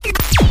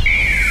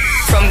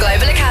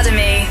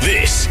Academy.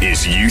 This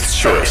is Youth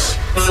Choice.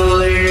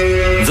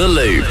 The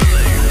Loop.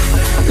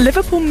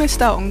 Liverpool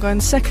missed out on going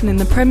second in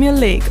the Premier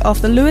League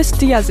after Luis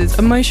Diaz's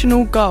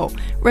emotional goal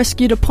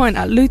rescued a point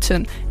at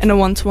Luton in a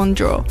 1-1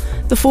 draw.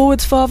 The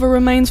forward's father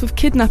remains with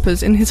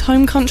kidnappers in his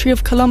home country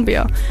of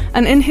Colombia,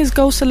 and in his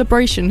goal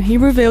celebration he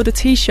revealed a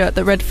t-shirt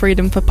that read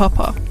 "Freedom for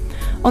Papa."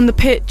 On the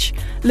pitch,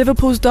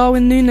 Liverpool's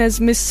Darwin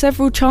Núñez missed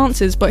several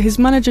chances, but his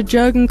manager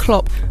Jurgen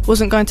Klopp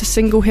wasn't going to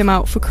single him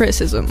out for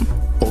criticism.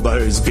 Although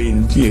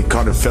you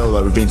kind of feel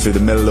like we've been through the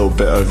mill a little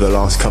bit over the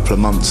last couple of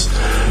months,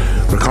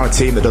 we're a kind of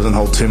team that doesn't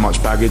hold too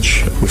much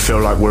baggage. We feel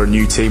like we're a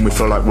new team. We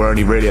feel like we're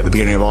only really at the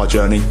beginning of our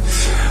journey.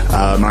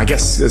 And I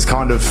guess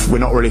we're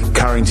not really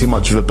carrying too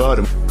much of a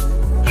burden.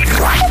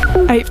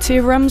 8th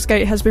tier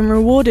Ramsgate has been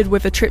rewarded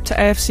with a trip to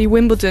AFC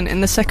Wimbledon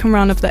in the second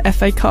round of the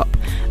FA Cup.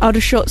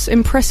 Aldershot's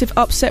impressive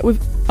upset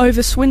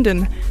over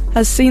Swindon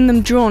has seen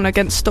them drawn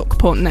against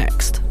Stockport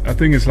next. I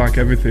think it's like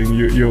everything.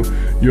 You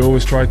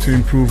always try to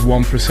improve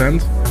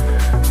 1%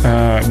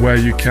 where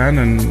you can,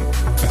 and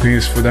I think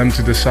it's for them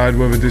to decide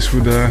whether this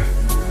would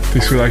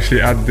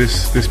actually add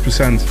this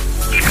percent.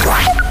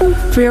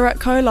 Virat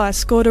Kohli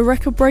scored a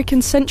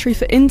record-breaking century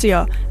for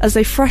India as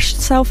they thrashed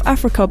South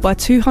Africa by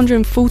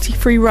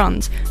 243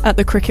 runs at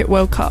the Cricket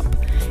World Cup.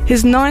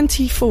 His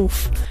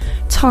 94th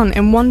ton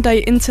in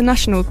one-day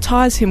international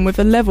ties him with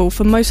a level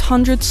for most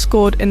hundreds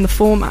scored in the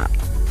format.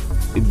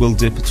 It will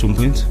dip at some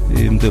point,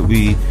 that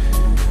we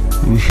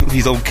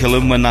don't kill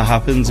him when that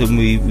happens, and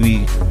we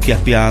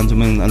get behind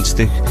him and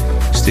stick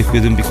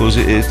with him, because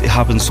it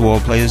happens to all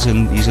players,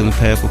 and he's in a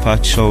purple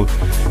patch. So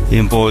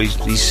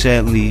he's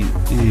certainly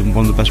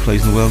one of the best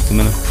players in the world at the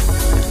minute.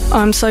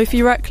 I'm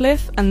Sophie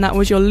Ratcliffe, and that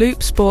was your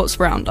Loop Sports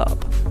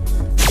Roundup.